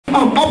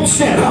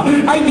upset.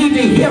 I need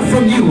to hear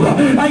from you.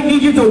 I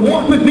need you to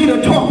walk with me,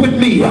 to talk with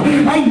me.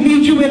 I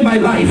need you in my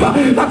life.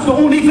 That's the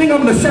only thing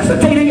I'm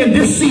necessitating in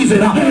this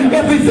season.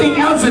 Everything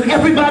else and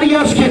everybody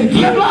else can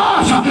get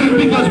lost,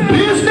 because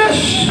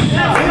business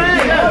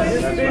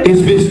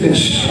is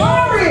business.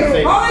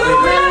 Glory.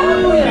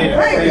 Hallelujah.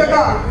 Thank you,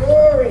 God.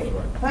 Glory.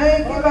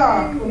 Thank you,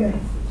 God.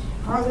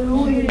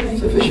 Hallelujah.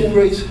 Sufficient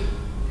grace.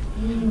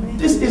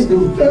 This is the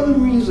very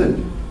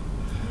reason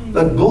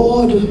that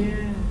God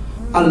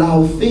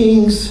allows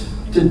things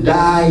to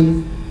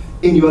die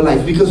in your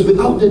life, because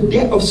without the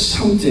death of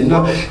something,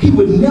 he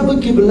would never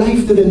give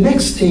life to the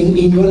next thing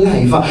in your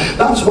life.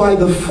 That's why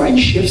the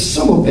friendships,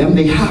 some of them,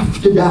 they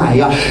have to die.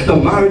 The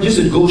marriages,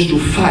 it goes through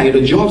fire.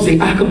 The jobs, they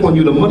act upon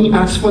you. The money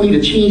acts funny. The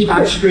change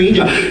acts strange.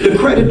 The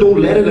credit don't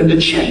let it, and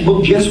the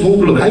checkbook just won't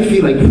look. I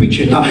feel like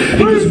preaching,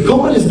 because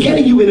God is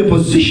getting you in a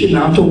position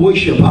now to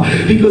worship.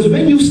 Because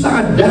when you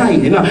start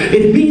dying,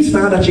 it means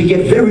now that you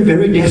get very,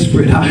 very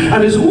desperate.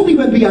 And it's only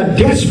when we are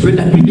desperate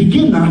that we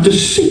begin now to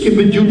seek him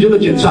with due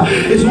diligence.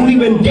 It's only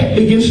when death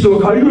begins to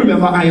occur. You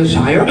remember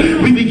Isaiah?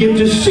 We begin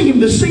to see him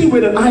the same way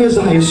that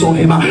Isaiah saw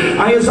him.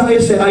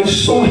 Isaiah said, I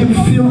saw him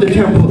fill the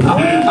temple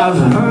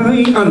as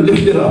high and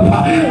lifted up.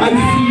 I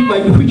feel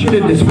like preaching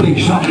in this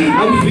place.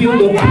 I feel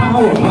the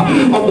power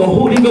of the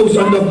Holy Ghost,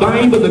 and the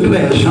Bible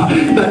declares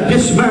that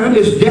this man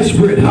is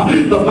desperate.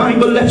 The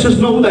Bible lets us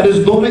know that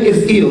his daughter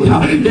is ill.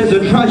 There's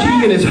a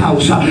tragedy in his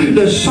house.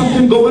 There's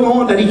something going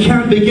on that he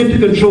can't begin to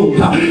control.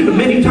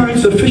 Many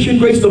times, sufficient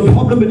grace, the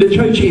problem in the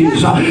church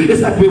is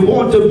that we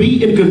want to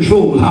be in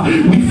control.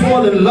 We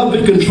fall in love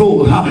with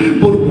control.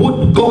 But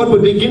what God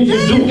would begin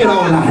to do in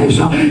our lives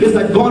is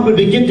that God would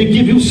begin to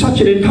give you such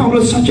an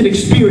encounter, such an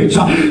experience,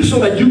 so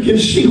that you can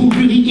see who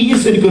really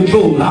is in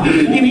control.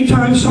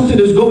 Anytime something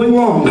is going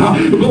wrong,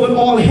 going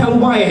all hell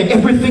wire,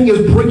 everything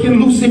is breaking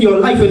loose in your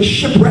life and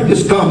shipwreck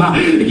is come,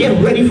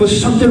 get ready for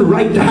something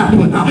right to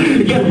happen.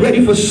 Get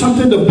ready for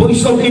something to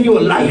burst out in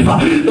your life.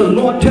 The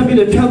Lord tell me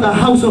to tell the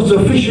House of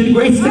Sufficient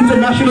Grace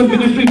International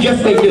Ministry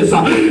just like this,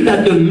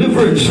 that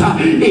deliverance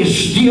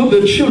is still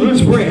the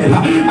children's bread.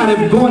 And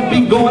if God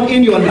be God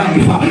in your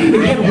life,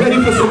 get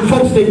ready for some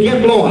folks to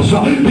get lost,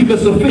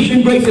 because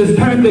sufficient grace is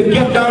time to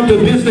get down to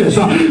business.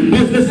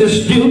 Business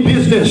is still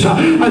business,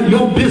 and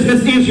your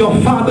business is your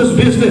Father's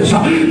business.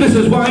 This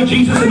is why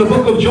Jesus in the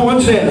book of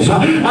John says,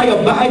 I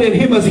abide in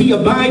him as he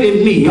abide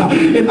in me.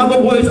 In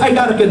other words, I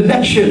got a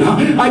connection,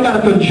 I got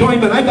a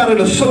conjoinment, I got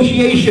an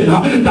association,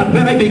 that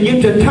when I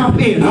begin to tap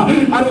in,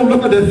 I don't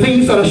look at the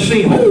things that are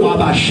seen.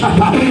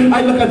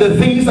 I look at the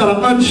things that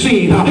are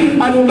unseen.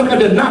 I don't look at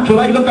the natural,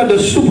 I look at the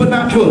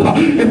supernatural.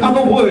 In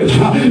other words,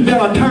 there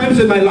are times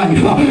in my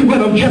life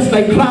when I'm just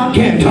like Clark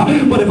Kent,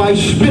 but if I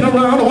spin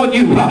around on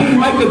you,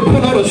 I could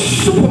pull out a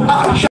super